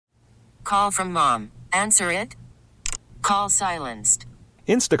Call from mom. Answer it. Call silenced.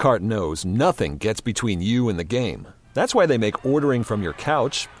 Instacart knows nothing gets between you and the game. That's why they make ordering from your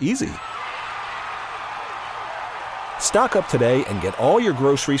couch easy. Stock up today and get all your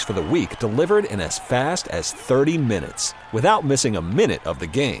groceries for the week delivered in as fast as 30 minutes without missing a minute of the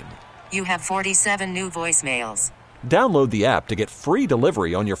game. You have 47 new voicemails. Download the app to get free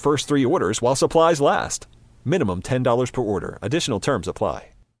delivery on your first 3 orders while supplies last. Minimum $10 per order. Additional terms apply.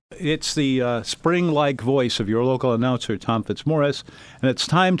 It's the spring-like voice of your local announcer, Tom Fitzmaurice, and it's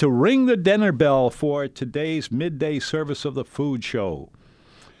time to ring the dinner bell for today's midday service of the food show.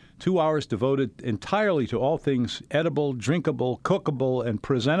 2 hours devoted entirely to all things edible, drinkable, cookable, and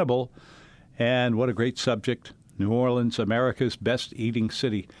presentable. And what a great subject. New Orleans, America's best eating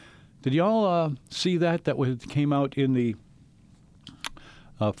city. Did y'all see that? That came out in the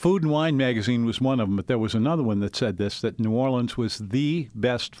Food and Wine magazine was one of them, but there was another one that said this, that New Orleans was the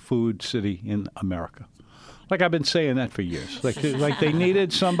best food city in America. Like I've been saying that for years. Like they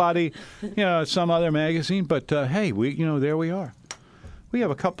needed somebody, some other magazine, but hey, there we are. We have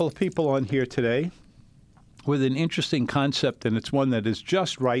a couple of people on here today with an interesting concept, and it's one that is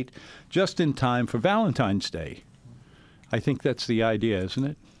just right, just in time for Valentine's Day. I think that's the idea, isn't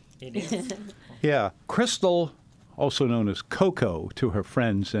it? It is. Yeah. Crystal, also known as Coco to her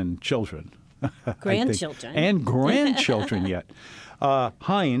friends and children. Grandchildren. And grandchildren yet.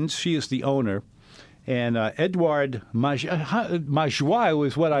 Heinz, she is the owner. And Edouard Majoie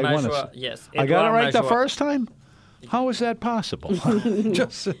was what I want to say. Yes. I got it right the Majoie. first time? How is that possible?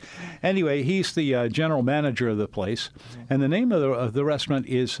 Anyway, he's the general manager of the place. And the name of the restaurant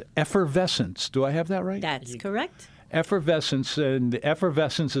is Effervescence. Do I have that right? That's correct. Effervescence, and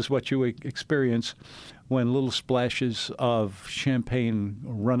effervescence is what you experience when little splashes of champagne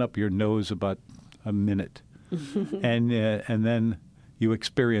run up your nose about a minute, and then you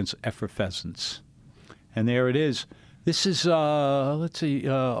experience effervescence. And there it is. This is, right on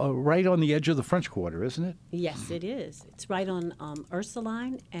the edge of the French Quarter, isn't it? Yes, it is. It's right on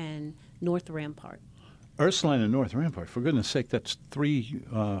Ursuline and North Rampart. Ursuline and North Rampart. For goodness sake, that's three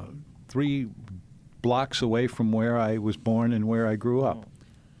blocks away from where I was born and where I grew up.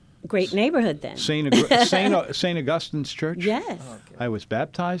 Great neighborhood then. St. Augustine's Church. Yes. Okay. I was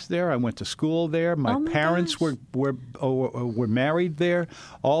baptized there. I went to school there. My my parents gosh. were married there.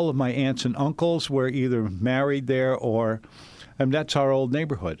 All of my aunts and uncles were either married there or, and that's our old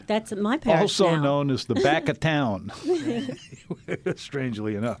neighborhood. That's my parents Also now. known as the back of town.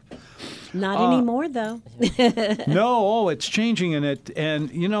 Strangely enough. Not anymore, though. No, it's changing in it. And,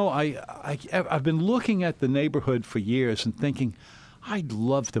 I've been looking at the neighborhood for years and thinking, I'd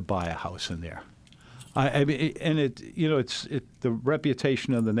love to buy a house in there. I mean, the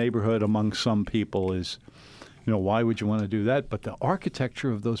reputation of the neighborhood among some people is, why would you want to do that? But the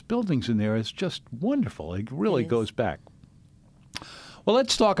architecture of those buildings in there is just wonderful. It really goes back. Well,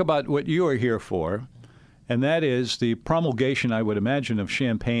 let's talk about what you are here for, and that is the promulgation, I would imagine, of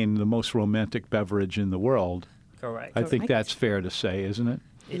champagne, the most romantic beverage in the world. Correct. I think that's fair to say, isn't it?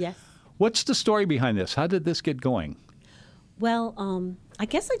 Yes. What's the story behind this? How did this get going? Well, I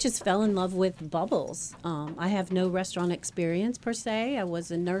guess I just fell in love with bubbles. I have no restaurant experience per se. I was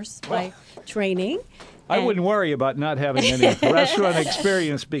a nurse by training. I wouldn't worry about not having any restaurant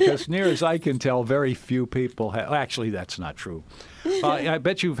experience because, near as I can tell, very few people have. Actually, that's not true. I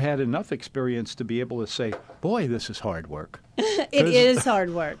bet you've had enough experience to be able to say, boy, this is hard work. It is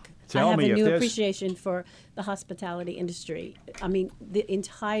hard work. I Tell have me a if new there's- appreciation for the hospitality industry. I mean, the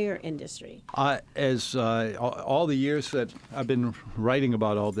entire industry. As all the years that I've been writing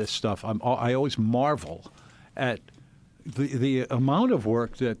about all this stuff, I always marvel at the amount of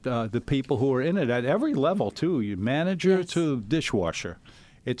work that the people who are in it at every level, too, you manager Yes. to dishwasher.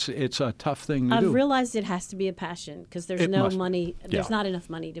 It's a tough thing to do. I've realized it has to be a passion because there's It no must be. money. There's Yeah. not enough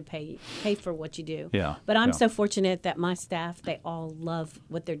money to pay for what you do. Yeah, But I'm yeah. so fortunate that my staff, they all love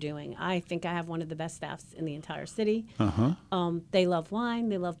what they're doing. I think I have one of the best staffs in the entire city. They love wine,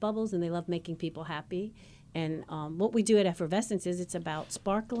 they love bubbles, and they love making people happy. And what we do at Effervescence is it's about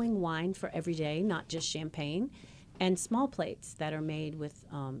sparkling wine for every day, not just champagne, and small plates that are made with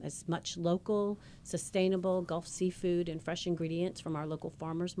as much local, sustainable Gulf seafood and fresh ingredients from our local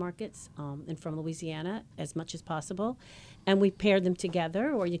farmers markets and from Louisiana as much as possible. And we pair them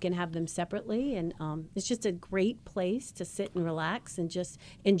together, or you can have them separately. And it's just a great place to sit and relax and just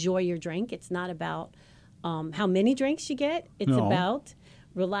enjoy your drink. It's not about how many drinks you get. It's No. about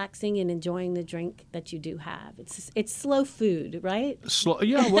relaxing and enjoying the drink that you do have. It's slow food, right?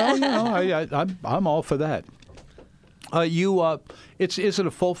 Yeah, well, I'm all for that. Is it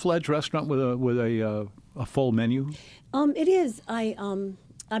a full-fledged restaurant with a full menu? It is.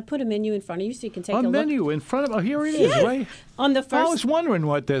 I put a menu in front of you so you can take a A look. menu in front of. Oh, here it is, right? On the I first, was wondering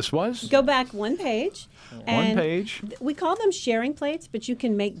what this was. go back one page. One and page. We call them sharing plates, but you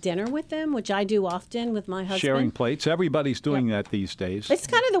can make dinner with them, which I do often with my husband. Sharing plates. Everybody's doing that these days. It's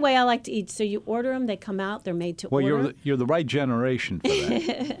kind of the way I like to eat. So you order them, they come out, they're made to Well, order. you're the right generation for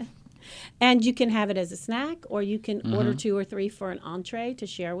that. And you can have it as a snack, or you can Mm-hmm. order 2 or 3 for an entree to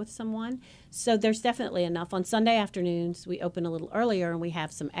share with someone. So there's definitely enough. On Sunday afternoons, we open a little earlier, and we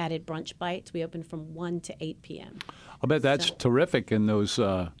have some added brunch bites. We open from 1 to 8 p.m. I bet that's So- terrific in those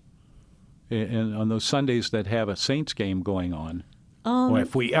on those Sundays that have a Saints game going on. Or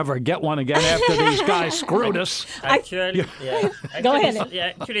if we ever get one again after these guys screwed us. Actually, yeah. Go Actually, ahead.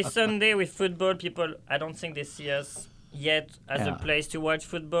 Yeah, actually, Sunday with football, people, I don't think they see us yet as Yeah. a place to watch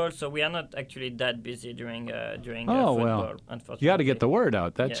football, so we are not actually that busy during Oh, football. well. Unfortunately, You got to get the word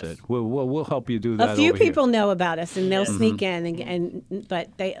out. That's Yes. it. We'll help you do that. A few over here. people know about us, and they'll Yes. sneak in, but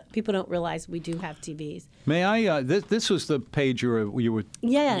people don't realize we do have TVs. May I? This was the page you were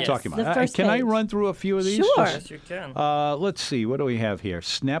Yes, talking about. the first Can I page. run through a few of these? Sure. Yes, you can. Let's see. What do we have here?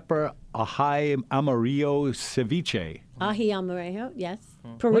 Snapper Ajay Amarillo Ceviche. Ají amarillo, yes.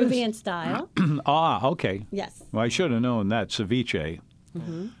 What Peruvian style, Okay. yes. Well, I should have known that ceviche.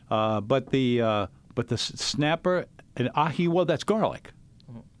 But the snapper and ají, well, that's garlic,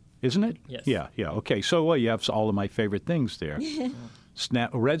 isn't it? Yes. Yeah. Okay. So well, you have all of my favorite things there.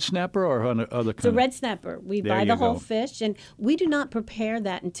 Red snapper or other kind It's a of? red snapper. We There buy you the whole go. fish, and we do not prepare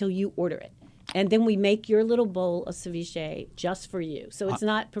that until you order it. And then we make your little bowl of ceviche just for you. So it's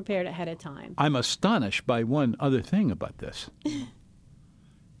not prepared ahead of time. I'm astonished by one other thing about this.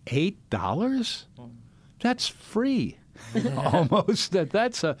 $8? That's free. Almost.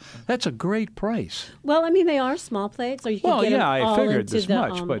 That's a great price. Well, I mean, they are small plates, or you can Well, get them yeah, I all figured into this the,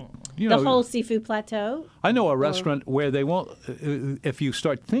 much, but you the know, whole seafood plateau. I know a restaurant where they won't. If you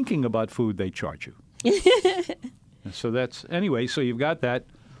start thinking about food, they charge you. So that's anyway. So you've got that.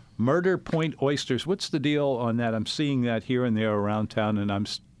 Murder Point oysters. What's the deal on that? I'm seeing that here and there around town, and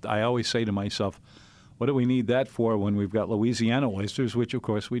I always say to myself, what do we need that for when we've got Louisiana oysters, which of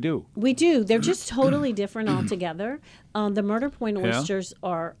course we do. We do. They're just totally different altogether. The Murder Point Yeah? oysters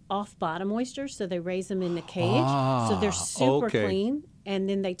are off-bottom oysters, so they raise them in the cage. So they're super okay. clean, and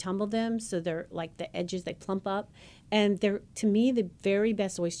then they tumble them, so they're like the edges, they plump up. And they're, to me, the very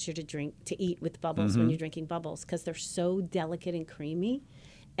best oyster to eat with bubbles when you're drinking bubbles, because they're so delicate and creamy.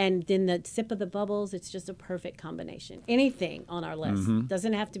 And then the sip of the bubbles, it's just a perfect combination. Anything on our list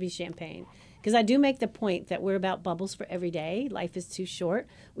doesn't have to be champagne. Because I do make the point that we're about bubbles for every day. Life is too short.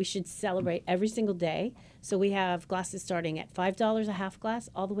 We should celebrate every single day. So we have glasses starting at $5 a half glass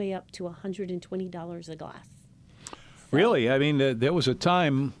all the way up to $120 a glass. Really? I mean, there was a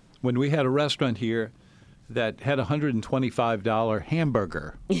time when we had a restaurant here that had a $125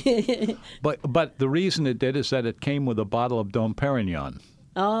 hamburger. But the reason it did is that it came with a bottle of Dom Perignon.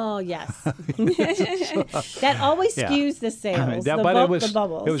 Oh, yes. That always Yeah. skews the sales, That- the, but the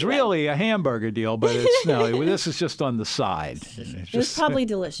bubbles. it was right. really a hamburger deal, but it's no. This is just on the side. It was probably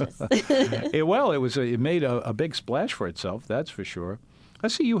delicious. It made a big splash for itself. That's for sure. I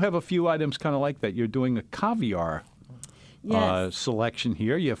see you have a few items kind of like that. You're doing a caviar Yes. selection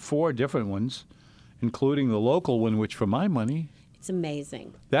here. You have 4 different ones, including the local one, which for my money, It's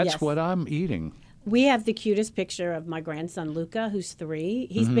amazing. that's Yes. what I'm eating. We have the cutest picture of my grandson, Luca, who's 3.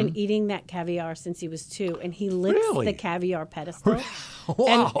 He's been eating that caviar since he was 2, and he licks Really? the caviar pedestal. Wow.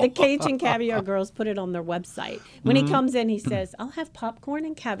 And the Cajun Caviar girls put it on their website. When he comes in, he says, I'll have popcorn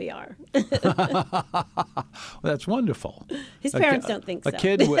and caviar. That's wonderful. His parents don't think A so.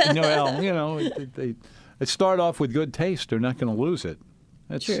 kid, they start off with good taste. They're not going to lose it.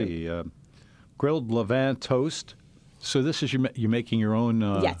 Let's True. see. Grilled levain toast. So this is you're making your own.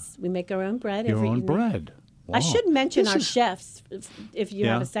 Yes, we make our own bread. Your every own evening. bread. I Wow. should mention This our is chefs, if you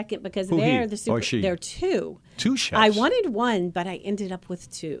Yeah? have a second, because Who, he they're the or she? They're 2. 2 chefs. I wanted 1, but I ended up with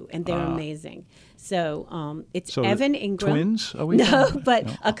 2, and they're amazing. So it's So Evan Ingram. twins? Are we No, talking? but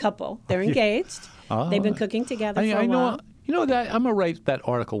a couple. They're engaged. They've been Ah. cooking together for I a know. while. You know that I'm gonna write that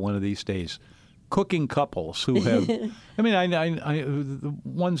article one of these days. Cooking couples who have. I mean, I the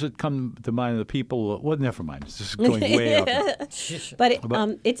ones that come to mind are the people. Well, never mind. This is going way up. But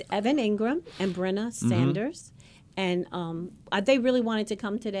it's Evan Ingram and Brenna Sanders. And they really wanted to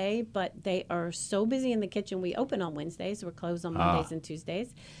come today, but they are so busy in the kitchen. We open on Wednesdays. We're closed on Mondays and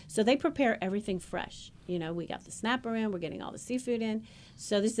Tuesdays. So they prepare everything fresh. You know, we got the snapper in. We're getting all the seafood in.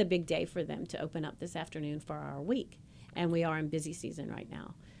 So this is a big day for them to open up this afternoon for our week. And we are in busy season right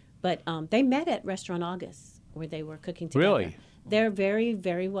now. But they met at Restaurant August, where they were cooking together. Really? They're very,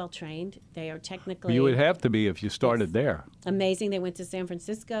 very well trained. They are technically You would have to be if you started there. amazing. They went to San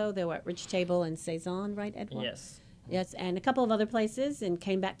Francisco. They were at Rich Table and Saison, right, Edward? Yes. Yes, and a couple of other places, and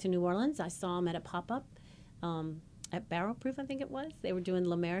came back to New Orleans. I saw them at a pop-up at Barrel Proof, I think it was. They were doing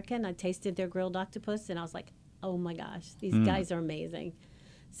L'American. I tasted their grilled octopus, and I was like, oh my gosh, these guys are amazing.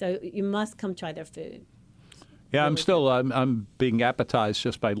 So you must come try their food. Yeah, I'm being appetized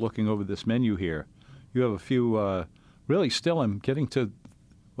just by looking over this menu here. You have a few, really still I'm getting to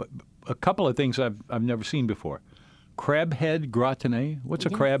a couple of things I've never seen before. Crab head gratinée. What's a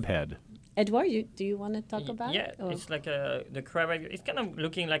crab head? Edouard, do you want to talk about Yeah, it? Or- it's like the crab. It's kind of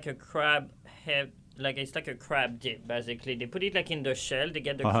looking like a crab head. Like it's like a crab dip, basically. They put it like in the shell. They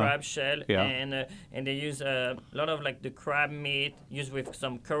get the crab shell, Yeah. and they use a lot of like the crab meat used with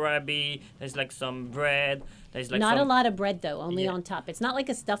some kohlrabi. There's like some bread. There's like Not a some, lot of bread, though, only Yeah. on top. It's not like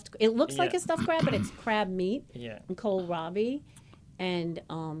a stuffed. It looks like Yeah. a stuffed crab, but it's crab meat Yeah, and kohlrabi, and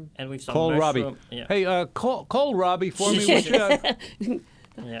and with some Kohlrabi. mushroom. Yeah, Hey, kohlrabi for me. Would you?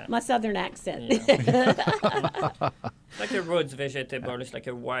 yeah. my southern accent. It's like a Rhodes vegetable. It's like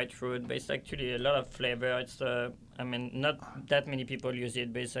a white root, but it's actually a lot of flavor. It's I mean, not that many people use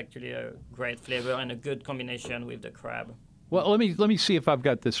it, but it's actually a great flavor and a good combination with the crab. Well, let me see if I've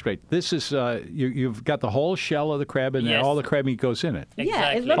got this straight. This is you've got the whole shell of the crab in there. Yes. All the crab meat goes in it. Yeah, it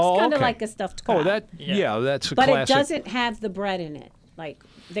Exactly. looks Oh, kind of okay. like a stuffed crab. Oh, that Yeah. that's a but classic. it doesn't have the bread in it. Like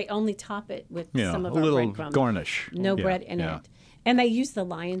they only top it with Yeah, some of a our little breadcrumbs. garnish. No Yeah, bread in yeah. it, and they use the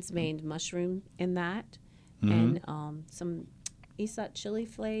lion's mane mushroom in that, Mm-hmm. and some Isat chili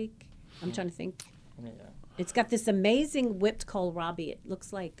flake. I'm trying to think. Yeah. It's got this amazing whipped kohlrabi. It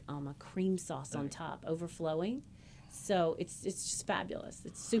looks like a cream sauce on top, overflowing. So it's just fabulous.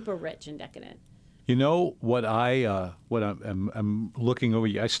 It's super rich and decadent. You know what I'm looking over.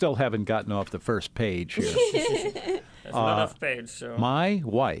 I still haven't gotten off the first page here. There's a lot of page. So My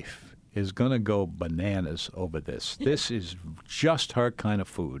wife is going to go bananas over this. This is just her kind of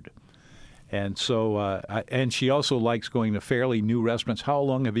food. And so, and she also likes going to fairly new restaurants. How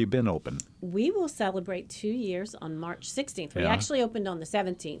long have you been open? We will celebrate 2 years on March 16th. We Yeah. actually opened on the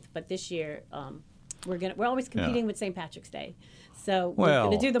 17th, but this year we're always competing with St. Patrick's Day, so we're Well-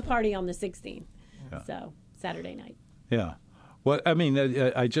 going to do the party on the 16th. So Saturday night. Yeah. Well, I mean,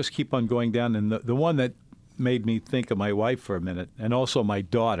 I just keep on going down. And the one that made me think of my wife for a minute, and also my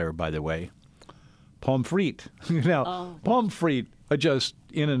daughter, by the way, pommes frites. Now, pommes frites are just,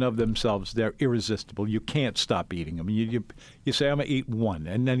 in and of themselves, they're irresistible. You can't stop eating them. You say, I'm going to eat one,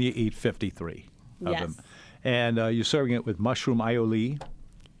 and then you eat 53 of Yes. them. And you're serving it with mushroom aioli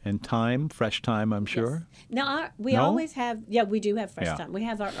and thyme, fresh thyme, I'm sure. Now, we No? always have, we do have fresh Yeah. thyme. We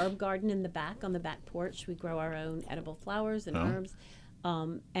have our herb garden in the back, on the back porch. We grow our own edible flowers and Oh. herbs.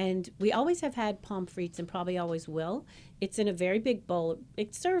 And we always have had pommes frites and probably always will. It's in a very big bowl.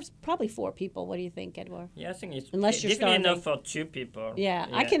 It serves probably 4 people. What do you think, Edouard? yeah, I think it's Unless you're definitely enough starving. for 2 people. Yeah,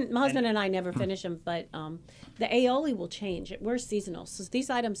 my husband and I never finish them, but the aioli will change. We're seasonal, so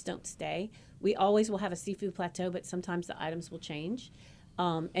these items don't stay. We always will have a seafood plateau, but sometimes the items will change.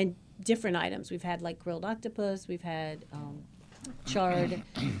 And different items. We've had like grilled octopus. We've had chard.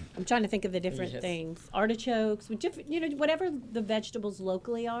 I'm trying to think of the different Yes. things. Artichokes. Whatever the vegetables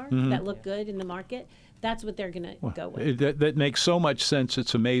locally are that look good in the market, that's what they're going to go with. That makes so much sense.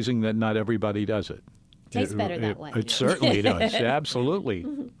 It's amazing that not everybody does it. Tastes better that way. It certainly does. Absolutely.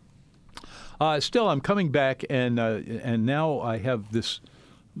 Still, I'm coming back, and now I have this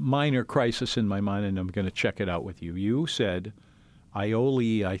minor crisis in my mind, and I'm going to check it out with you. You said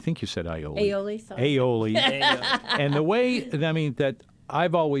aioli. I think you said aioli. Aioli, sorry. Aioli. Yeah. And the way that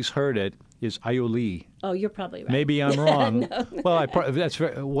I've always heard it is aioli. Oh, you're probably right. Maybe I'm wrong. Well, that's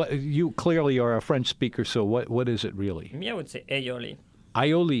what you clearly are a French speaker. So what is it really? Me, I would say aioli.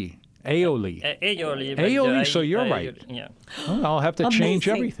 Aioli. Aioli. Aioli. Aioli, so you're right. Yeah. Well, I'll have to change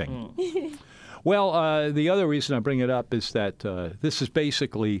Amazing. everything. Well, the other reason I bring it up is that this is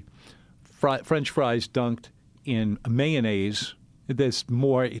basically French fries dunked in mayonnaise. There's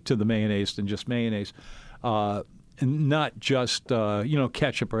more to the mayonnaise than just mayonnaise, and not just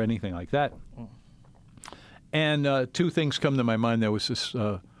ketchup or anything like that. And 2 things come to my mind. There was this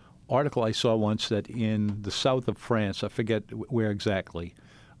article I saw once that in the south of France, I forget where exactly,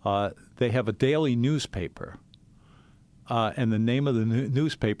 they have a daily newspaper. And the name of the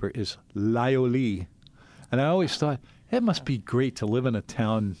newspaper is L'Aioli. And I always thought, it must be great to live in a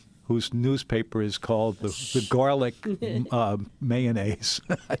town whose newspaper is called the garlic mayonnaise.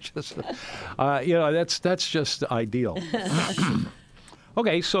 That's just ideal.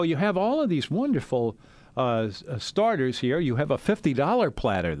 Okay, so you have all of these wonderful starters here. You have a $50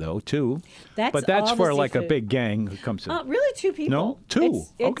 platter, though, too. That's that's all for the like a seafood. big gang who comes in. Really, 2 people. No? 2.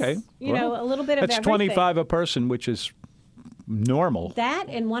 It's, okay. You know, a little bit of that's everything. $25 a person, which is normal. That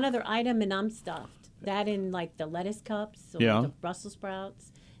and one other item, and I'm stuffed. That and like the lettuce cups or Yeah. the Brussels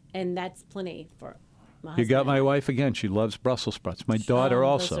sprouts, and that's plenty for my You husband. got my wife again. She loves Brussels sprouts. My daughter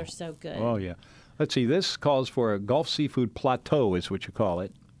also. Those are so good. Oh, yeah. Let's see. This calls for a Gulf seafood plateau, is what you call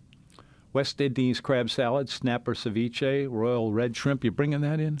it. West Indies crab salad, snapper ceviche, royal red shrimp. You bringing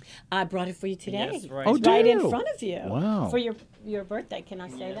that in? I brought it for you today. Yes, right. Oh, It's do right in you? front of you. Wow. For your birthday. Can I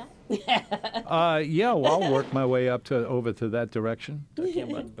say that? Yeah, well, I'll work my way over to that direction.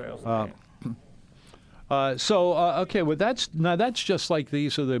 Talking about birthday. Okay, well, that's just like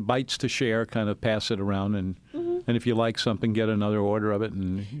these are the bites to share, kind of pass it around, and if you like something, get another order of it.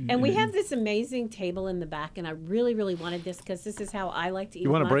 And we have this amazing table in the back, and I really, really wanted this because this is how I like to eat. You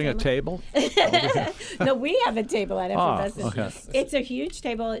want to with my bring a family. table? No, we have a table at Effervescent. okay. It's a huge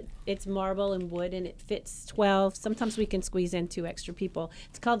table. It's marble and wood, and it fits 12. Sometimes we can squeeze in 2 extra people.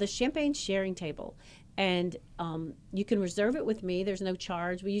 It's called the Champagne Sharing Table. And you can reserve it with me. There's no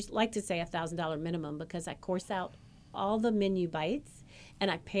charge. We like to say $1,000 minimum because I course out all the menu bites,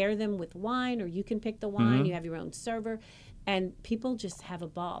 and I pair them with wine, or you can pick the wine. You have your own server. And people just have a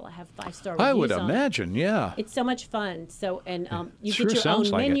ball. I have 5-star reviews I would on it. imagine, yeah. It's so much fun. So, and you Sure get your own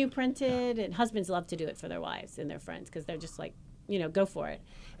sounds like menu it. printed, and husbands love to do it for their wives and their friends because they're just like, go for it.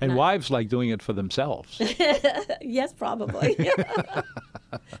 And wives like doing it for themselves. Yes, probably.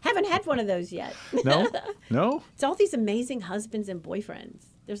 Haven't had one of those yet. No? No? It's all these amazing husbands and boyfriends.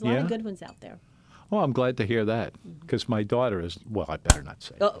 There's a lot Yeah? of good ones out there. Well, I'm glad to hear that because my daughter is, well, I better not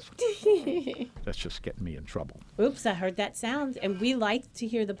say Oh. this. That's just getting me in trouble. Oops, I heard that sound. And we like to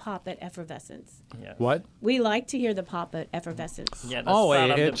hear the pop at Effervescence. Yes. What? We like to hear the pop at Effervescence. Yeah, that's Oh, part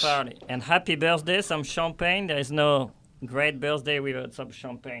of the it's- party. And happy birthday, some champagne. There is no great birthday without some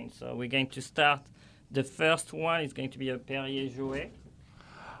champagne. So we're going to start. The first one is going to be a Perrier Jouet.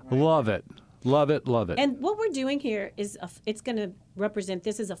 Love it. Love it. Love it. And what we're doing here is it's going to represent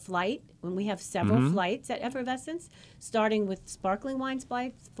this is a flight when we have several flights at Effervescence, starting with sparkling wine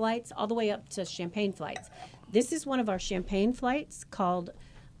flights all the way up to champagne flights. This is one of our champagne flights called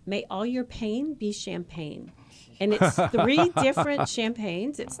May All Your Pain Be Champagne. And it's 3 different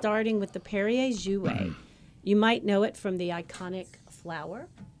champagnes. It's starting with the Perrier Jouet. You might know it from the iconic flower,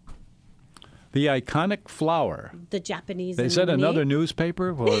 The iconic flower. the Japanese. Is that another newspaper?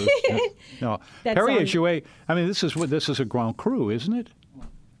 Or, no. That's Perrier on- Jouet. I mean, this is a Grand Cru, isn't it?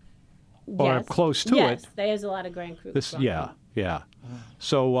 Or Yes. close to yes, it. there's a lot of Grand Cru. This, yeah.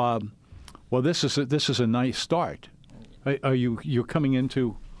 So, well, this is a nice start. Are you're coming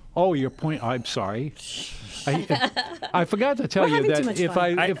into? Oh, your point. I'm sorry. I forgot to tell We're you having too that much if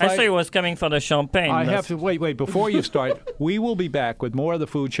fun. I I saw you was coming for the champagne. I That's- have to wait before you start. We will be back with more of the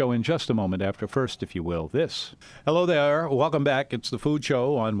Food Show in just a moment. After first, if you will, this. Hello there. Welcome back. It's the Food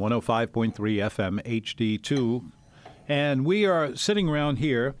Show on 105.3 FM HD2, and we are sitting around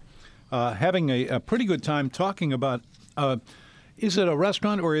here having a pretty good time talking about. Is it a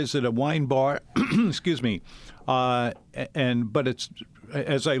restaurant or is it a wine bar? Excuse me. But it's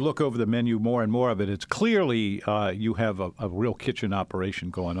as I look over the menu more and more of it, it's clearly you have a real kitchen operation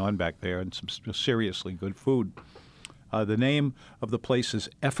going on back there and some seriously good food. The name of the place is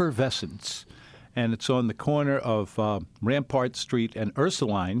Effervescence, and it's on the corner of Rampart Street and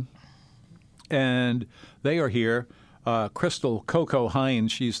Ursuline. And they are here. Crystal Coco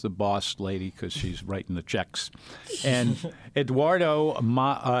Hines, she's the boss lady because she's writing the checks. And Eduardo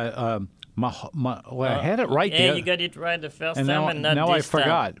well, I had it right Yeah, there. you got it right the first And time, now- and not now I this time.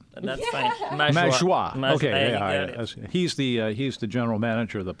 forgot. That's fine. Majoie. Okay, Yeah, you yeah, got it. he's the general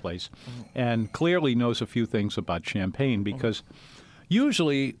manager of the place, and clearly knows a few things about champagne because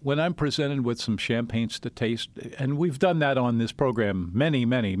usually when I'm presented with some champagnes to taste, and we've done that on this program many,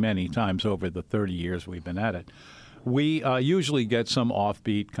 many, many times over the 30 years we've been at it. We usually get some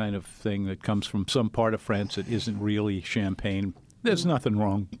offbeat kind of thing that comes from some part of France that isn't really champagne. There's nothing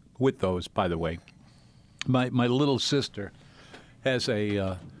wrong with those, by the way. My little sister has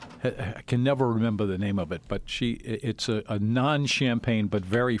I can never remember the name of it, but it's a non-champagne but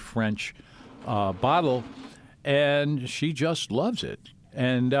very French bottle, and she just loves it.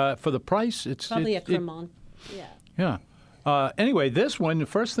 And for the price, it's Probably a Cremant. Yeah. yeah. Anyway, this one, the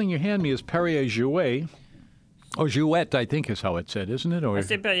first thing you hand me is Perrier Jouet. Or Jouet, I think is how it's said, isn't it? Or I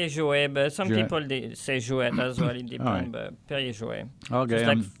say Perrier Jouet, but some Jouet. people they say Jouet as well. It depends, right. but Perrier Jouet. Okay, It's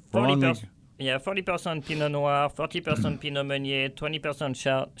like I'm wrongly- 40%. Yeah, 40% Pinot Noir, 40% Pinot Meunier,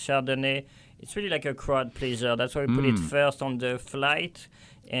 20% Chardonnay. it's really like a crowd pleaser. That's why we put it first on the flight.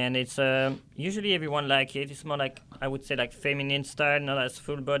 And it's usually everyone like it. It's more like, I would say, like feminine style, not as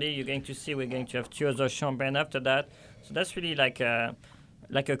full body. You're going to see we're going to have 2 other champagne after that. So that's really like a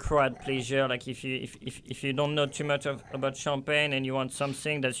crowd pleasure. Like if you don't know too much about champagne and you want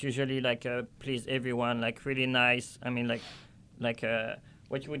something that's usually like please everyone, like really nice. I mean, like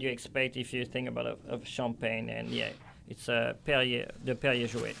what would you expect if you think about a champagne? And yeah, it's Perrier, the Perrier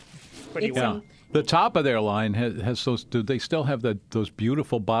Jouet. Pretty well. The top of their line has those. Do they still have those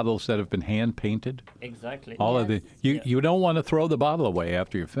beautiful bottles that have been hand painted? Exactly. All of the you don't want to throw the bottle away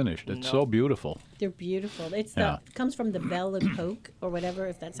after you're finished. It's so beautiful. They're beautiful. It's it comes from the Belle Epoque or whatever,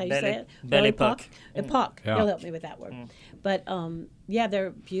 if that's how you say it. Belle Epoque. Epoque. Yeah. You'll help me with that word. But they're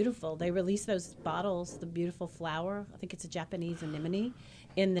beautiful. They released those bottles, the beautiful flower. I think it's a Japanese anemone,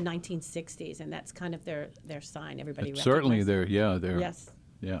 in the 1960s, and that's kind of their sign. Everybody Certainly, they're yes.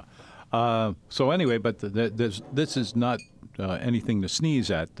 Yeah. So anyway, but this is not anything to sneeze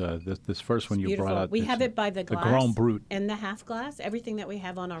at. This first one you Beautiful. brought out. We have it by the glass Grand Brut and the half glass. Everything that we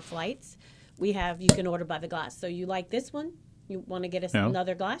have on our flights, you can order by the glass. So you like this one? You want to get us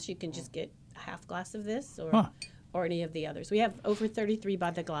another glass? You can just get a half glass of this or any of the others. We have over 33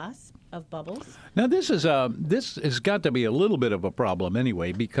 by the glass of bubbles. Now this has got to be a little bit of a problem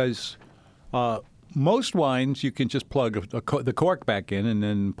anyway, because most wines you can just plug the cork back in and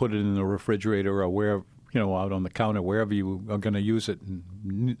then put it in the refrigerator or wherever, out on the counter, wherever you are going to use it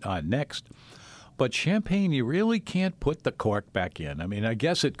next. But champagne, you really can't put the cork back in. I mean, I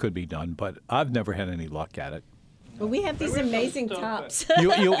guess it could be done, but I've never had any luck at it. Well, we have these amazing tops.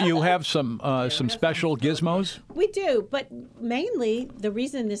 You have some special gizmos? We do, but mainly the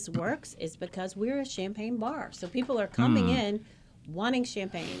reason this works is because we're a champagne bar. So people are coming in wanting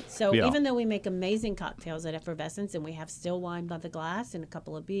champagne. So even though we make amazing cocktails at Effervescence and we have still wine by the glass and a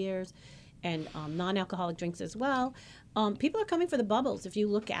couple of beers and non-alcoholic drinks as well, people are coming for the bubbles. If you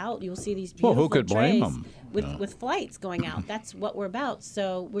look out, you'll see these beautiful who could blame them? With flights going out. That's what we're about.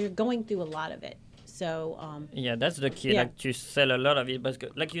 So we're going through a lot of it. So that's the key, like to sell a lot of it. But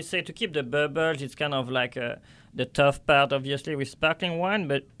like you say, to keep the bubbles, it's kind of like the tough part, obviously, with sparkling wine.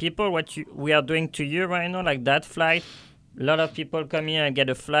 But people, we are doing to you right now, like that flight, a lot of people come here and get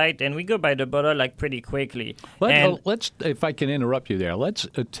a flight, and we go by the bottle like pretty quickly. Let's, if I can interrupt you there, let's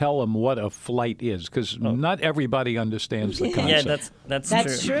tell them what a flight is, because not everybody understands the concept. Yeah,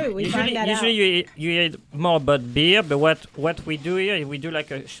 that's true. We find that out. Usually you hear more about beer, but what we do here, we do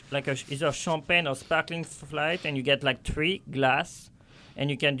like a either champagne or sparkling flight, and you get like 3 glass, and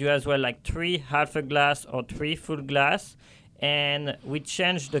you can do as well like 3 half a glass or 3 full glass. And we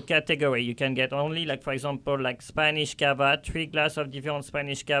change the category. You can get only, like, for example, like Spanish cava, 3 glass of different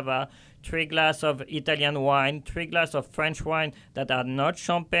Spanish cava, 3 glass of Italian wine, 3 glass of French wine that are not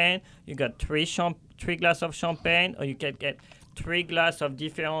champagne. You got 3 glass of champagne, or you can get 3 glass of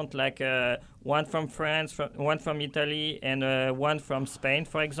different, like one from France, one from Italy, and one from Spain,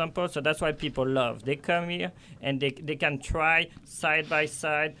 for example. So that's why people love. They come here and they can try side by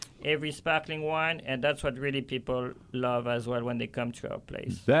side every sparkling wine, and that's what really people love as well when they come to our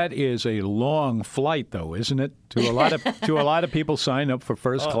place. That is a long flight, though, isn't it? To a lot of people sign up for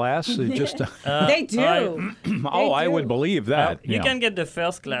first class. They just they do. I would believe that. You can get the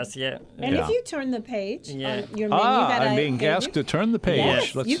first class, And if you turn the page on your menu I'm being asked to turn the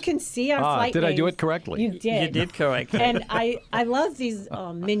page. Yes, you can see our flight did I do names. it correctly? You did. You did correctly. And I love these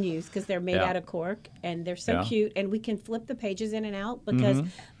menus because they're made out of cork and they're so cute, and we can flip the pages in and out because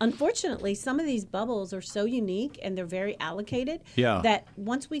unfortunately some of these bubbles are so unique and they're very allocated that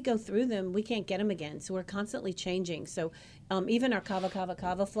once we go through them we can't get them again. So we're constantly changing. So even our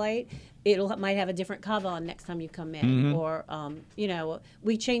Cava flight, might have a different Cava on next time you come in, or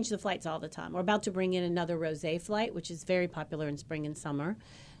we change the flights all the time. We're about to bring in another rosé flight, which is very popular in spring and summer.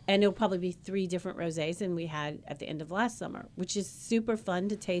 And it'll probably be 3 different rosés than we had at the end of last summer, which is super fun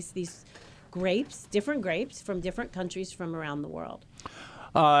to taste these different grapes from different countries from around the world.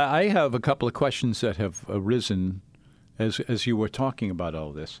 I have a couple of questions that have arisen as you were talking about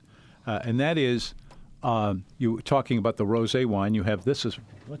all this. And that is, you were talking about the rosé wine. You have this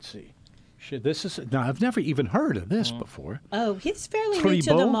let's see. Now, I've never even heard of this before. Oh, it's fairly new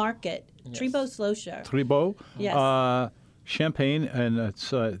to the market. Yes. Tribot Slocher. Tribot? Yes. Champagne, and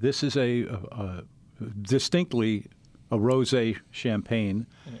this is a distinctly a rosé champagne.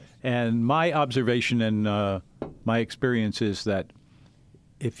 Yes. And my observation and my experience is that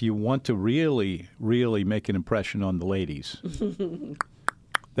if you want to really, really make an impression on the ladies,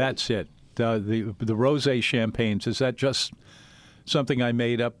 that's it. The rosé champagnes, is that just something I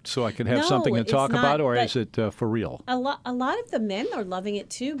made up so I could have No, something to it's talk not, about, or but- is it for real? A lot of the men are loving it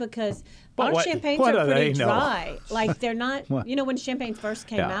too because But our what- champagnes what are do pretty they know? dry. Like they're not. What? You know, when champagne first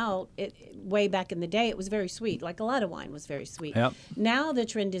came Yeah. out, way back in the day, it was very sweet. Like a lot of wine was very sweet. Yep. Now the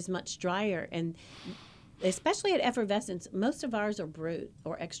trend is much drier, and especially at Effervescence, most of ours are brut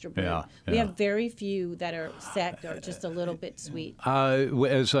or extra brut. Yeah, We yeah. have very few that are sec or just a little bit sweet.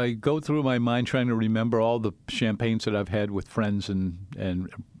 As I go through my mind trying to remember all the champagnes that I've had with friends and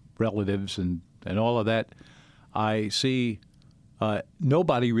relatives and all of that, I see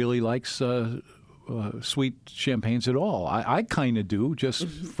nobody really likes sweet champagnes at all. I kind of do, just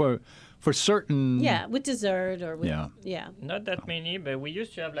for certain. Yeah, with dessert or with Yeah. Not that many, but we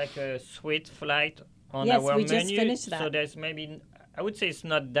used to have like a sweet flight on Yes, our we menu. just finished that. So there's maybe, I would say it's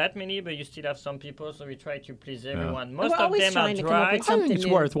not that many, but you still have some people, so we try to please everyone. Most We're of always them are trying to come up dry. with I think it's something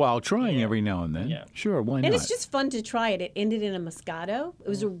new. worthwhile trying every now and then. Yeah. Sure, why And not? it's just fun to try it. It ended in a Moscato. It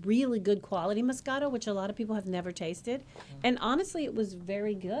was a really good quality Moscato, which a lot of people have never tasted. And honestly, it was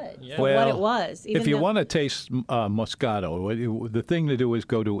very good Yeah. for what it was. If you though- want to taste Moscato, the thing to do is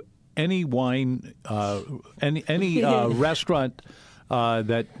go to any wine, any restaurant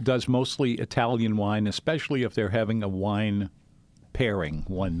that does mostly Italian wine, especially if they're having a wine pairing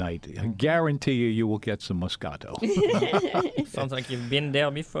one night. I guarantee you will get some Moscato. Sounds like you've been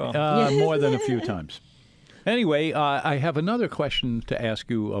there before. More than a few times. Anyway, I have another question to ask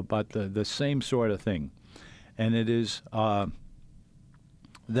you about the same sort of thing. And it is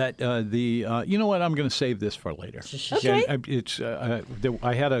that you know what, I'm going to save this for later. Okay.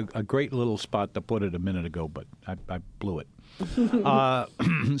 I had a great little spot to put it a minute ago, but I blew it.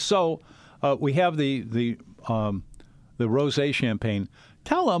 So we have the rosé champagne.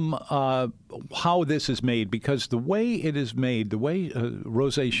 Tell them how this is made, because the way it is made, the way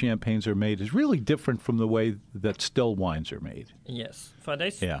rosé champagnes are made, is really different from the way that still wines are made. Yes. For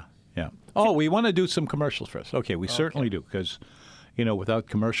this, Yeah. Oh, we want to do some commercials first. Okay, we certainly do, because, without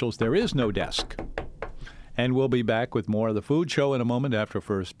commercials, there is no desk. And we'll be back with more of the Food Show in a moment after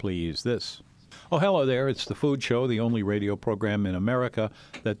first, please, this. Oh, hello there. It's the Food Show, the only radio program in America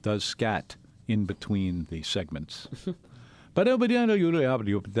that does scat in between the segments. But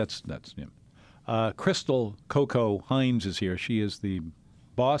that's Crystal Coco Hines is here. She is the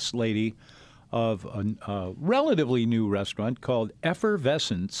boss lady of a relatively new restaurant called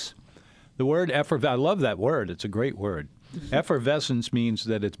Effervescence. The word I love that word. It's a great word. Effervescence means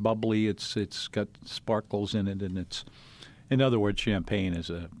that it's bubbly. It's got sparkles in it, and it's, in other words, champagne is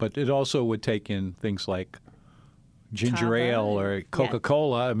a. But it also would take in things like ginger Cava, ale or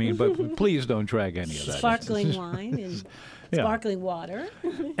Coca-Cola. I mean, but please don't drag any of that. Sparkling wine and sparkling water.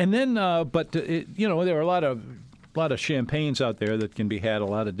 And then, there are a lot of champagnes out there that can be had a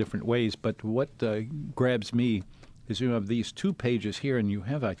lot of different ways. But what grabs me is you have these 2 pages here, and you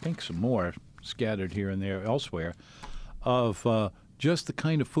have, I think, some more scattered here and there elsewhere, of just the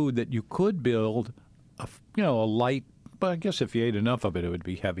kind of food that you could build, a light. But I guess if you ate enough of it, it would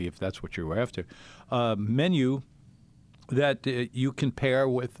be heavy if that's what you were after. Menu that you can pair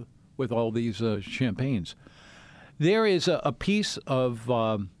with all these champagnes. There is a piece of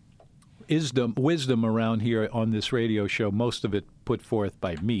wisdom around here on this radio show, most of it put forth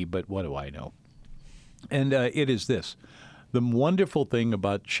by me, but what do I know? And it is this. The wonderful thing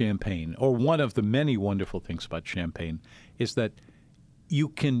about champagne, or one of the many wonderful things about champagne, is that you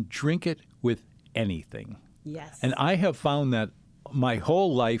can drink it with anything. Yes. And I have found that my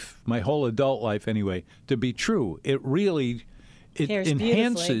whole life, my whole adult life anyway, to be true. It really Pairs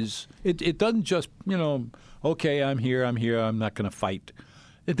enhances. It doesn't just, okay, I'm here, I'm not going to fight.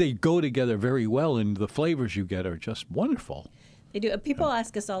 They go together very well, and the flavors you get are just wonderful. They do. People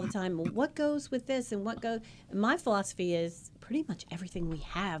ask us all the time, well, what goes with this and what goes? My philosophy is pretty much everything we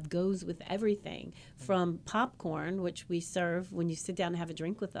have goes with everything. From popcorn, which we serve when you sit down and have a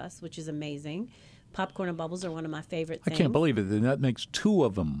drink with us, which is amazing. Popcorn and bubbles are one of my favorite things. I can't believe it. And that makes 2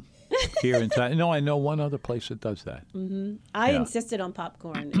 of them here in town. No, I know one other place that does that. I Yeah. insisted on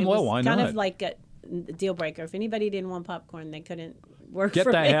popcorn. It Well, was why kind not? of like a deal breaker. If anybody didn't want popcorn, they couldn't work Get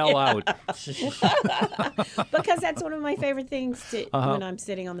for the me. hell out. Because that's one of my favorite things to when I'm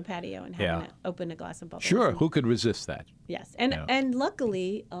sitting on the patio and having open a glass of bubbles. Sure, And- who could resist that? Yes, and Yeah. and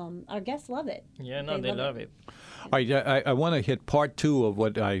luckily, our guests love it. Yeah, no, they love it. All right, I want to hit part 2 of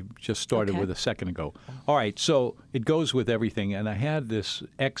what I just started Okay. with a second ago. All right, so it goes with everything, and I had this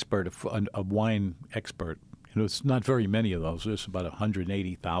expert, a wine expert. It's not very many of those. There's about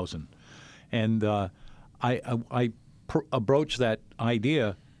 180,000, and I broached that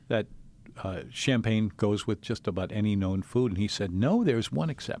idea that champagne goes with just about any known food, and he said, no, there's one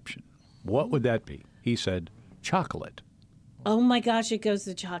exception. What would that be? He said, chocolate. Oh my gosh, it goes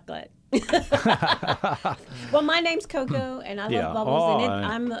to chocolate. Well, my name's Coco, and I love Yeah. bubbles, and Oh,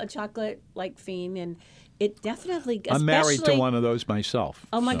 I'm a chocolate fiend, and it definitely. I'm married to especially- one of those myself.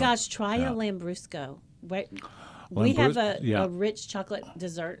 Oh my so, gosh, try yeah. a Lambrusco. We have yeah. a rich chocolate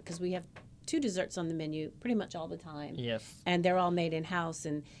dessert because we have 2 desserts on the menu pretty much all the time. Yes. And they're all made in house.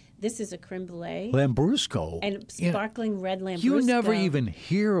 And this is a creme brulee Lambrusco. and Yeah. sparkling red Lambrusco. You never even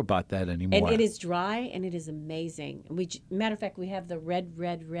hear about that anymore. And it is dry and it is amazing. Matter of fact, we have the red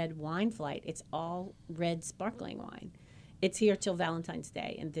wine flight. It's all red sparkling wine. It's here till Valentine's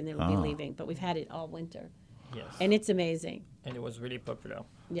Day, and then it'll be leaving. But we've had it all winter, Yes. and it's amazing. And it was really popular.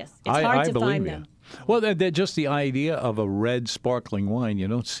 Yes, it's hard to believe find you. them. Well, just the idea of a red sparkling wine, you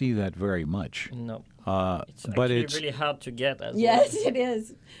don't see that very much. No. It's But actually it's really hard to get as Yes, well. it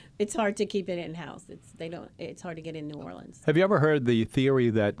is. It's hard to keep it in house. It's hard to get in New Orleans. Have you ever heard the theory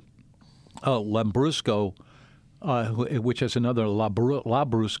that Lambrusco, which is another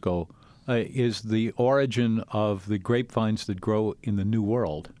Labrusco, is the origin of the grapevines that grow in the New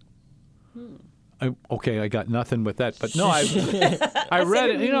World? I got nothing with that, but no, I read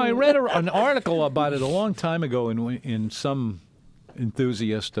it. You know, I read an article about it a long time ago in some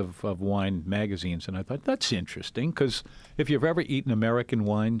enthusiast of wine magazines, and I thought that's interesting because if you've ever eaten American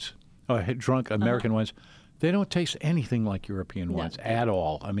wines or drunk American wines, they don't taste anything like European wines at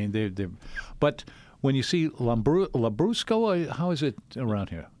all. I mean, they're but when you see Lambrusco, how is it around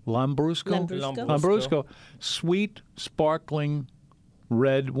here? Lambrusco? Lambrusco, sweet, sparkling,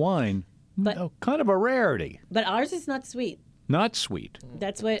 red wine. But- Kind of a rarity. But ours is not sweet. Not sweet.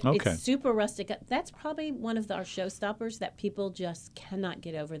 That's what Okay. it's super rustic. That's probably one of our showstoppers that people just cannot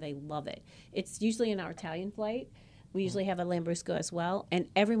get over. They love it. It's usually in our Italian flight. We usually have a Lambrusco as well, and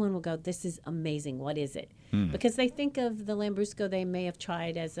everyone will go, "This is amazing. What is it?" Because they think of the Lambrusco they may have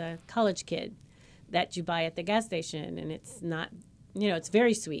tried as a college kid that you buy at the gas station, and it's not. It's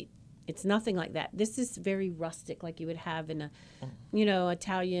very sweet. It's nothing like that. This is very rustic, like you would have in a,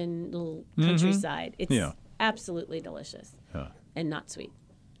 Italian little countryside. It's absolutely delicious and not sweet.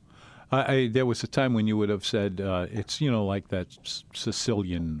 There was a time when you would have said it's like that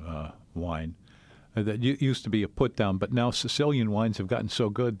Sicilian wine that used to be a put down, but now Sicilian wines have gotten so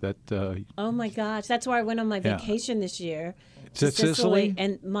good that Oh my gosh, that's where I went on my vacation this year To Sicily?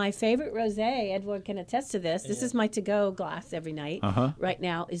 And my favorite rosé, Edward can attest to this. This is my to-go glass every night. Right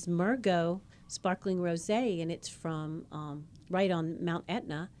now is Murgo Sparkling Rosé, and it's from right on Mount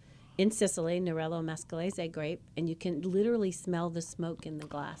Etna in Sicily, Nerello Mascalese grape, and you can literally smell the smoke in the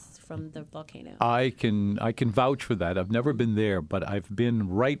glass from the volcano. I can vouch for that. I've never been there, but I've been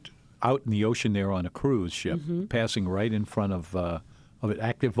right out in the ocean there on a cruise ship, passing right in front of an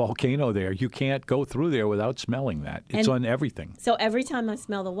active volcano there. You can't go through there without smelling that. It's on everything. So every time I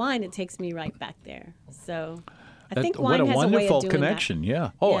smell the wine, it takes me right back there. So I think What wine a has wonderful a way of doing connection,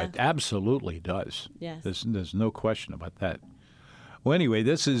 yeah. Oh, Yeah. it absolutely does. Yes. There's no question about that. Well, anyway,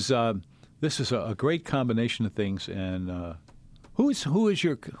 this is a great combination of things. And who is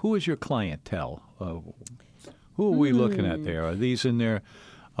your clientele? Who are we looking at there? Are these in there?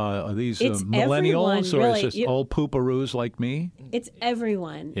 Are these It's millennials, everyone, or really. is this old pooparoos like me? It's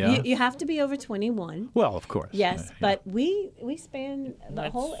everyone. Yeah. You have to be over 21. Well, of course. Yes, Yeah. but we span the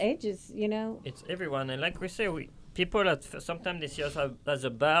That's- whole ages, It's everyone, and like we say, people sometimes they see us as a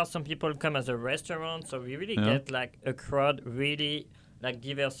bar. Some people come as a restaurant, so we really get like a crowd really like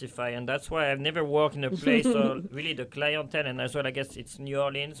diversify, and that's why I've never worked in a place or really the clientele, and as well I guess it's New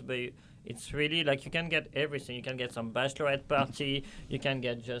Orleans, but it's really like you can get everything. You can get some bachelorette party, you can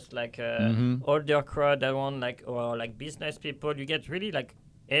get just like older crowd that want like or like business people. You get really like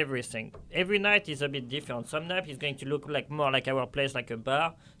everything. Every night is a bit different. Some night is going to look like more like our place, like a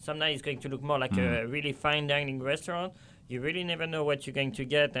bar. Some night is going to look more like a really fine dining restaurant. You really never know what you're going to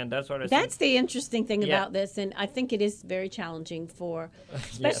get, and that's what I think. That's the interesting thing Yeah. about this, and I think it is very challenging for,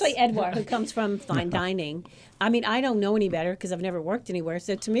 especially Edward, who comes from fine dining. I mean, I don't know any better because I've never worked anywhere.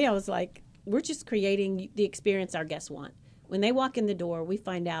 So to me, I was like, we're just creating the experience our guests want. When they walk in the door, we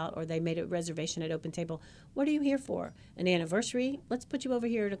find out, or they made a reservation at Open Table. What are you here for? An anniversary? Let's put you over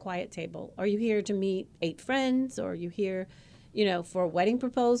here at a quiet table. Are you here to meet 8 friends? Or are you here, for a wedding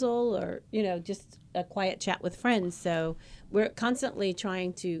proposal? Or, just a quiet chat with friends. So we're constantly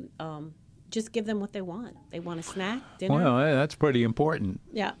trying to just give them what they want. They want a snack, dinner. Well, that's pretty important.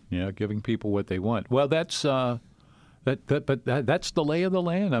 Yeah. Giving people what they want. Well, that's that's the lay of the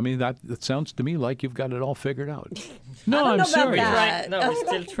land. I mean, that sounds to me like you've got it all figured out. No, I don't I'm know about serious. that. Right, no, we're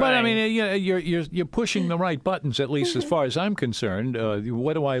still trying. But I mean, you're pushing the right buttons, at least as far as I'm concerned.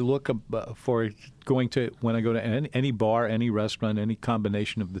 What do I look for going to when I go to any bar, any restaurant, any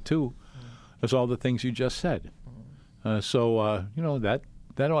combination of the two? That's all the things you just said. So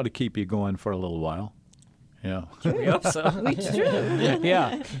that ought to keep you going for a little while. Yeah. We hope so. It's true.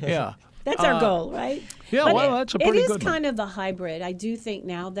 Yeah. That's our goal, right? Yeah, But well, that's a pretty It good is one. kind of a hybrid. I do think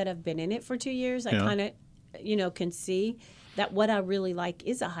now that I've been in it for 2 years, I Yeah. kind of, can see that what I really like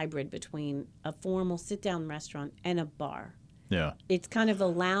is a hybrid between a formal sit-down restaurant and a bar. Yeah. It's kind of a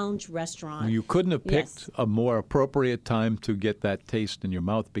lounge restaurant. You couldn't have picked Yes. a more appropriate time to get that taste in your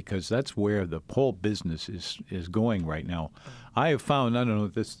mouth because that's where the whole business is going right now. I have found, I don't know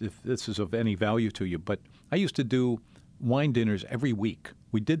if this is of any value to you, but I used to do wine dinners every week.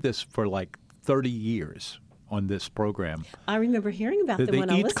 We did this for like 30 years on this program. I remember hearing about The them when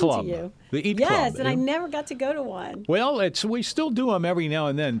I Eat listened Club. to you. The Eat yes, Club, and I yeah. never got to go to one. Well, we still do them every now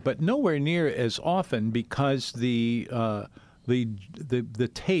and then, but nowhere near as often because the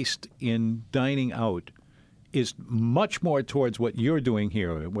taste in dining out is much more towards what you're doing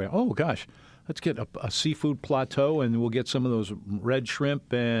here. Where let's get a seafood plateau, and we'll get some of those red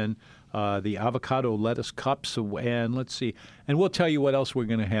shrimp and the avocado lettuce cups, and let's see, and we'll tell you what else we're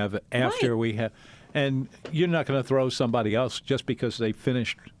going to have after Right. we have. And you're not going to throw somebody else just because they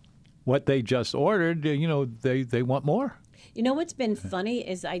finished what they just ordered. They want more. You know what's been funny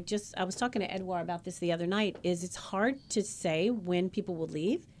is I was talking to Edouard about this the other night. Is it's hard to say when people will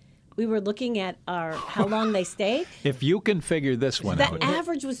leave. We were looking at how long they stayed. If you can figure this one The out.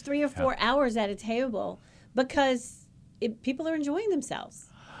 average was 3 or 4 hours at a table because people are enjoying themselves.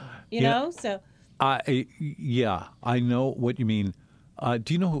 You Yeah. know, so I know what you mean.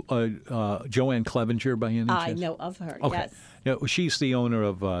 Do you know Joanne Clevenger by any I chance? know of her. Okay. Yes. No, she's the owner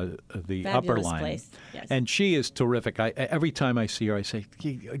of the Upper Fabulous Line. place, yes. And she is terrific. Every time I see her, I say,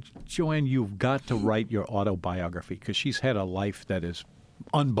 Joanne, you've got to write your autobiography because she's had a life that is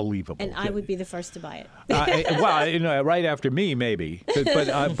unbelievable. And I would be the first to buy it. Right after me, maybe. But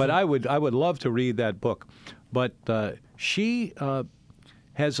I would love to read that book. But she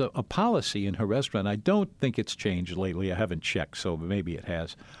has a policy in her restaurant. I don't think it's changed lately. I haven't checked, so maybe it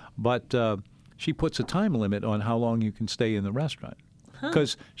has. But she puts a time limit on how long you can stay in the restaurant.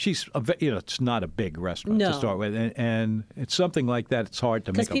 Because it's not a big restaurant to No. start with, and it's something like that. It's hard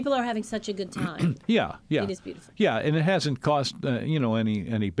to Because make. people are having such a good time. Yeah. It is beautiful. Yeah, and it hasn't caused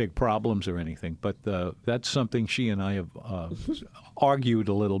any big problems or anything. But that's something she and I have argued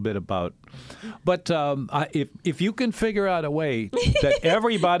a little bit about. But if you can figure out a way that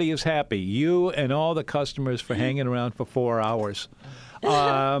everybody is happy, you and all the customers for hanging around for 4 hours. They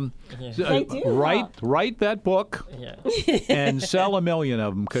do, Write that book Yeah. and sell 1 million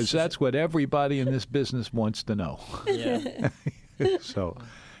of them because that's what everybody in this business wants to know. Yeah. So,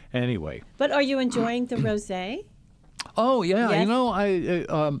 anyway. But are you enjoying the rosé? Oh yeah, Yes.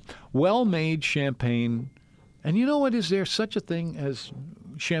 I well-made champagne, and you know what? Is there such a thing as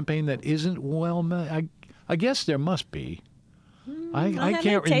champagne that isn't well-made? I guess there must be. I haven't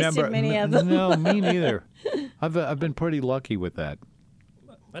can't tasted remember. many of them. No, me neither. I've been pretty lucky with that.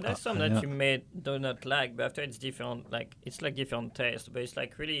 But there's some that you may do not like, but after it's different, like it's like different taste, but it's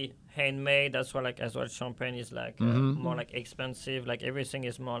like really handmade. That's why as well champagne is like more like expensive. Like everything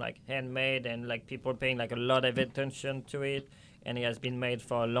is more like handmade and like people paying like a lot of attention to it, and it has been made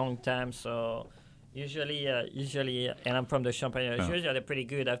for a long time. So usually, and I'm from the Champagne. Usually they're pretty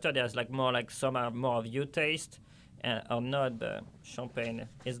good. After there's like more like some are more of you taste, or not. The champagne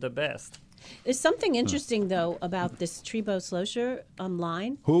is the best. There's something interesting, though, about this Tribo Slocher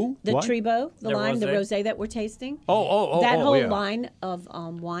line. Who? The What? Tribo, the rosé? rosé that we're tasting. Oh, That whole yeah. line of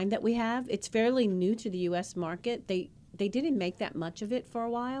wine that we have, it's fairly new to the U.S. market. They didn't make that much of it for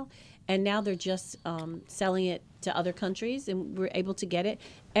a while, and now they're just selling it to other countries, and we're able to get it.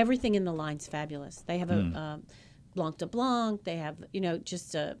 Everything in the line's fabulous. They have a Blanc de Blanc. They have,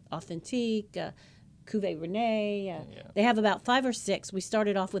 just a Authentique, Cuvée Rene. They have about 5 or 6. We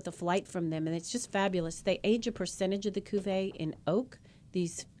started off with a flight from them, and it's just fabulous. They age a percentage of the Cuvée in oak.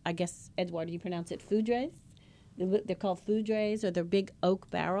 These, I guess, Edouard, do you pronounce it foudres? They're called foudres, or they're big oak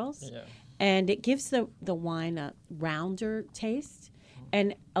barrels. Yeah. And it gives the wine a rounder taste.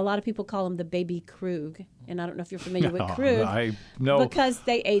 And a lot of people call them the baby Krug. And I don't know if you're familiar with Krug. I know. Because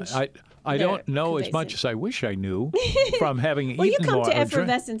they age. I their don't know as Cuvées much in. as I wish I knew from having Well, you eaten come more. to or drink-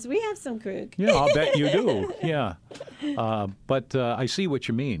 Effervescence. We have some Krug. Yeah, I'll bet you do. Yeah, but I see what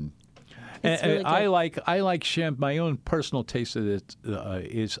you mean. It's really I good. like my own personal taste of it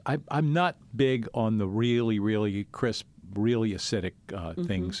is I'm not big on the really really crisp, really acidic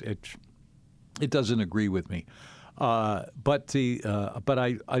things. It doesn't agree with me. But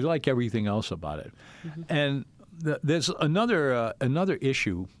I like everything else about it. And there's another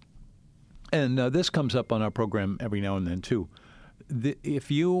issue, and this comes up on our program every now and then too.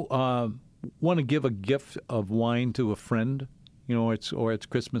 If you want to give a gift of wine to a friend, or it's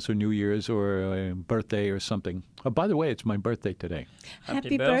Christmas or New Year's or a birthday or something. Oh, by the way, it's my birthday today.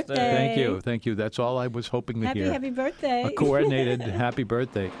 Happy birthday. birthday. Thank you. That's all I was hoping to hear. Happy birthday. A coordinated happy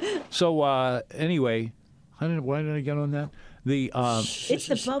birthday. So anyway, why did I get on that? It's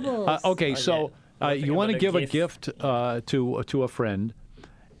the bubbles. Okay, so you want to give a gift to a friend,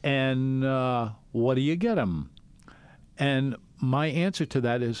 and what do you get them? And my answer to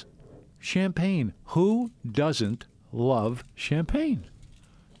that is champagne. Who doesn't love champagne?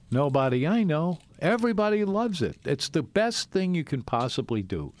 Nobody I know. Everybody loves it. It's the best thing you can possibly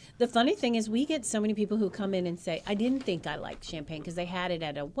do. The funny thing is we get so many people who come in and say, I didn't think I liked champagne because they had it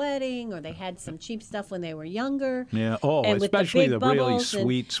at a wedding or they had some cheap stuff when they were younger. Yeah. And with Especially the really bubbles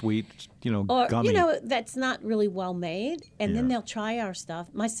and- sweet, Or, gummy. that's not really well made. And then they'll try our stuff.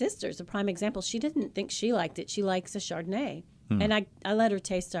 My sister's a prime example. She didn't think she liked it. She likes a Chardonnay. And I let her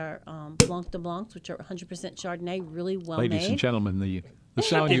taste our Blanc de Blancs, which are 100% Chardonnay, really well Ladies made. and gentlemen, the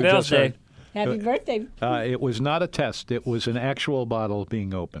sound Happy you just birthday. heard. Happy birthday. It was not a test. It was an actual bottle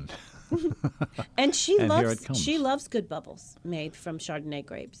being opened. And she And here loves it comes. she loves good bubbles made from Chardonnay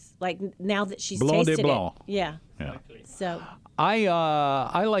grapes. Like now that she's Blanc de tasted Blanc. it. Yeah. Yeah. So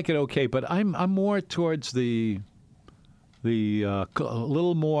I like it okay, but I'm more towards the a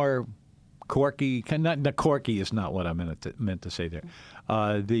little more corky. Not corky is not what I meant to say there.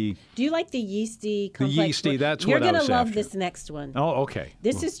 The do you like the yeasty complex? yeasty, that's You're what I gonna was love after. this next one. oh, okay.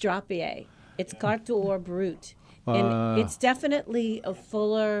 This is Drapier. It's Carte d'Or Brut. And it's definitely a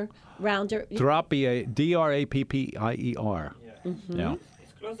fuller, rounder. Drapier, Drappier. Yeah.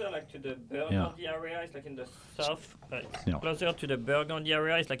 It's closer like to the Burgundy area. It's like in the south. Yeah. Closer to the Burgundy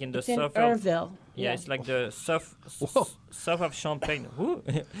area. It's like in the It's in south. Irville. Yeah, it's like the south of Champagne. Woo.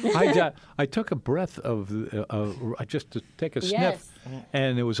 I took a breath of just to take a Yes. sniff,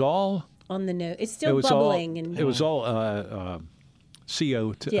 and it was all. On the nose. It's It still was bubbling. all. And It was all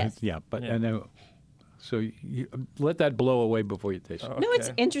CO2. Yes. Yeah, but so you let that blow away before you taste it. No, it's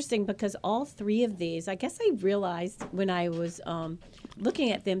interesting because all three of these, I guess I realized when I was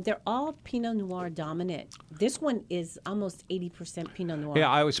looking at them, they're all Pinot Noir dominant. This one is almost 80% Pinot Noir. Yeah,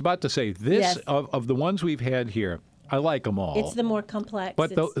 I was about to say this Yes. of the ones we've had here. I like them all. It's the more complex.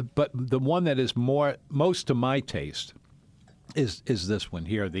 but It's- the one that is most to my taste is this one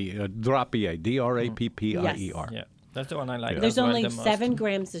here, the Drapier, Drappier. Yeah, that's the one I like. There's as well only the most. 7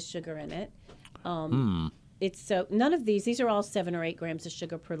 grams of sugar in it. It's so none of these are all 7 or 8 grams of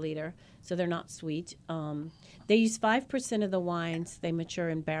sugar per liter, so they're not sweet. They use 5% of the wines. They mature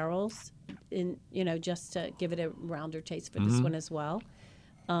in barrels, just to give it a rounder taste for this one as well.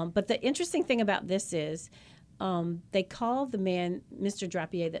 But the interesting thing about this is they call the man, Mr.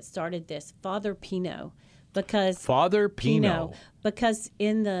 Drapier, that started this, Father Pinot, because Father Pinot. because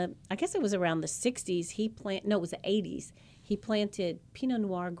I guess it was around the 60s, it was the 80s. He planted Pinot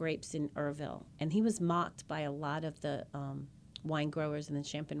Noir grapes in Irville, and he was mocked by a lot of the wine growers in the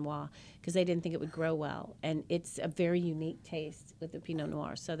Champenois because they didn't think it would grow well. And it's a very unique taste with the Pinot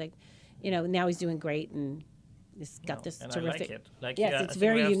Noir. So now he's doing great, and it's got this And terrific. I like it. Like, yes, yeah, it's I think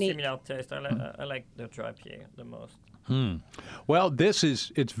very we have unique. Similar taste. I like the Drapier the most. Well,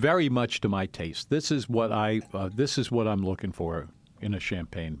 it's very much to my taste. This is what I'm looking for in a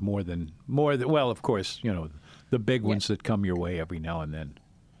champagne more than well, of course, the big ones that come your way every now and then.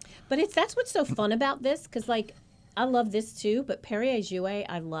 But that's what's so fun about this, because I love this too. But Perrier Jouet,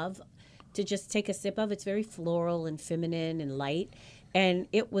 I love to just take a sip of. It's very floral and feminine and light. And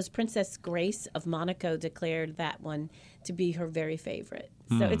it was Princess Grace of Monaco declared that one to be her very favorite.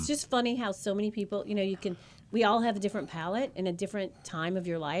 So it's just funny how so many people, we all have a different palate in a different time of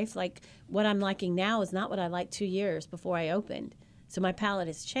your life. Like what I'm liking now is not what I liked 2 years before I opened. So my palate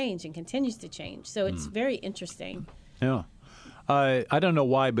has changed and continues to change. So it's very interesting. Yeah. I don't know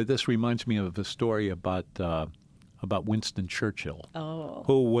why, but this reminds me of a story about Winston Churchill,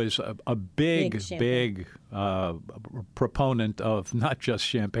 who was a big proponent of not just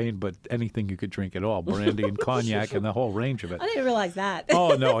champagne, but anything you could drink at all, brandy and cognac and the whole range of it. I didn't realize that.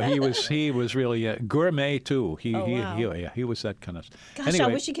 Oh no, he was really a gourmet too. Wow. He was that kind of. Gosh, Anyway, I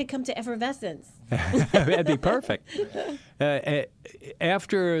wish you could come to Effervescence. that'd be perfect.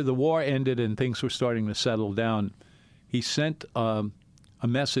 After the war ended and things were starting to settle down, he sent a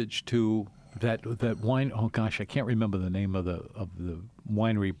message to that wine. Oh gosh, I can't remember the name of the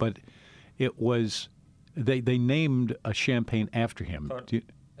winery, but it was they named a champagne after him.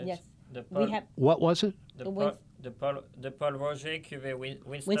 Yes. The We have What was it? the the Paul, Win- the Paul Roger cuvée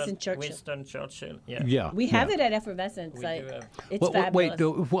Winston Churchill. Winston Churchill. Yeah. Yeah. we have yeah. it at Effervescence. We do have- It's Wait,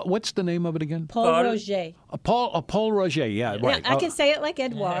 fabulous. what's the name of it again? Paul Paul- Roger. Paul Roger. Yeah, Yeah, right. I can say it like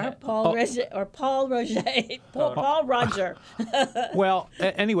Edouard. Paul Roger or Paul Roger. Paul Roger. Well,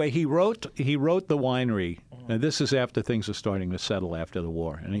 anyway, he wrote the winery, and this is after things are starting to settle after the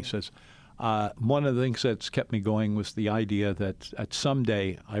war. And he says, one of the things that's kept me going was the idea that at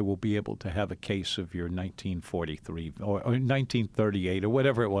someday I will be able to have a case of your 1943 or 1938 or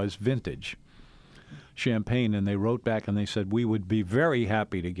whatever it was vintage champagne. And they wrote back and they said, we would be very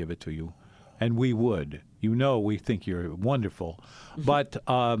happy to give it to you, and we would. You know, we think you're wonderful, but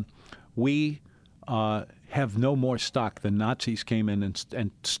we have no more stock. The Nazis came in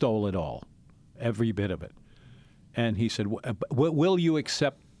and stole it all, every bit of it. And he said, will you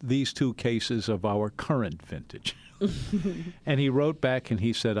accept these 2 cases of our current vintage? And he wrote back and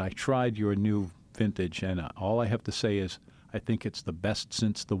he said, I tried your new vintage, and all I have to say is I think it's the best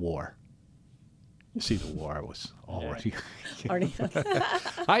since the war. See, the war was already... Already.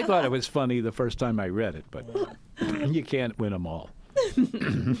 I thought it was funny the first time I read it, but you can't win them all.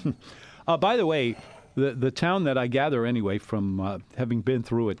 By the way, the town that I gather anyway from having been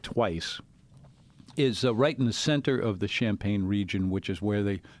through it twice is right in the center of the Champagne region, which is where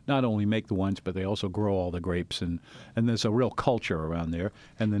they not only make the wines, but they also grow all the grapes, and there's a real culture around there.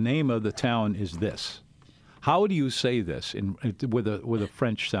 And the name of the town is this. How do you say this with a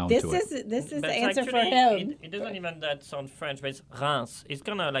French sound This to it? is But the answer for actually, him. It doesn't even that sound French, but it's Reims. It's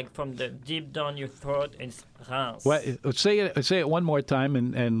kind of like from the deep down your throat. It's Reims. Well, say it one more time,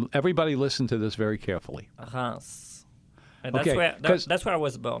 and everybody listen to this very carefully. Reims. And that's Okay, where 'cause that's where I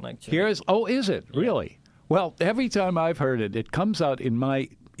was born, actually. Is it really? Well, every time I've heard it, it comes out in my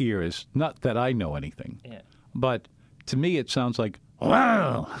ears. Not that I know anything, Yeah. but to me it sounds like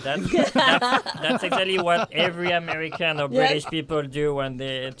wow. That's exactly what every American or British people do when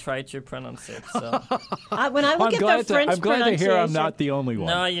they try to pronounce it. So When I look at the French I'm glad to hear I'm pronunciation, not the only one.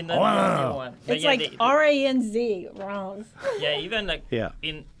 no, you're not the only one. But it's yeah, like R-A-N-Z, wrong. yeah, even like Yeah.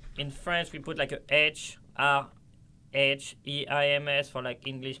 in French we put like a H-R-H-E-I-M-S for like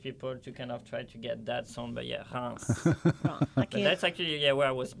English people to kind of try to get that sound. But yeah, Reims. Wrong. I But can't. that's actually where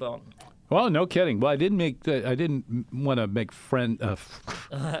I was born. Well, no kidding. Well, I didn't want to make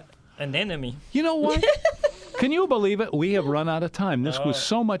An enemy. You know what? Can you believe it? We have run out of time. This was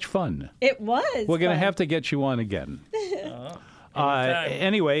so much fun. It was. We're going to fun. have to get you on again. Anytime.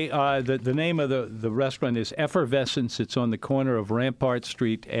 Anyway, the name of the restaurant is Effervescence. It's on the corner of Rampart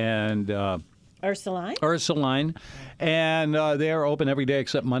Street and Ursuline. And they're open every day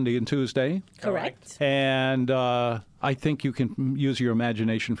except Monday and Tuesday. Correct. And I think you can use your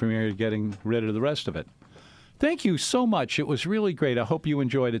imagination from here to getting rid of the rest of it. Thank you so much. It was really great. I hope you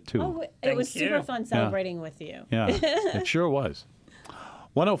enjoyed it, too. Oh, it Thank was you. super fun celebrating with you. Yeah, it sure was.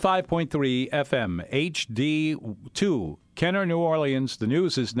 105.3 FM, HD2, Kenner, New Orleans. The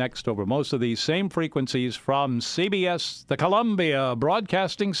news is next over most of these same frequencies from CBS, the Columbia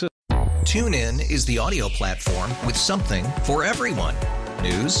Broadcasting System. TuneIn is the audio platform with something for everyone.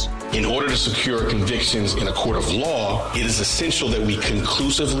 News. In order to secure convictions in a court of law, it is essential that we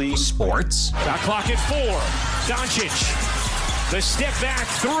conclusively. Sports. Got clock at 4. Doncic. The step back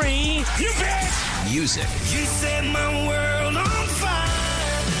 3. You bet. Music. You set my world on fire.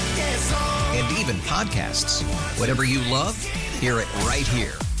 Yes, And even podcasts. Whatever you love, hear it right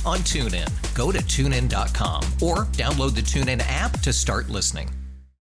here on TuneIn. Go to TuneIn.com or download the TuneIn app to start listening.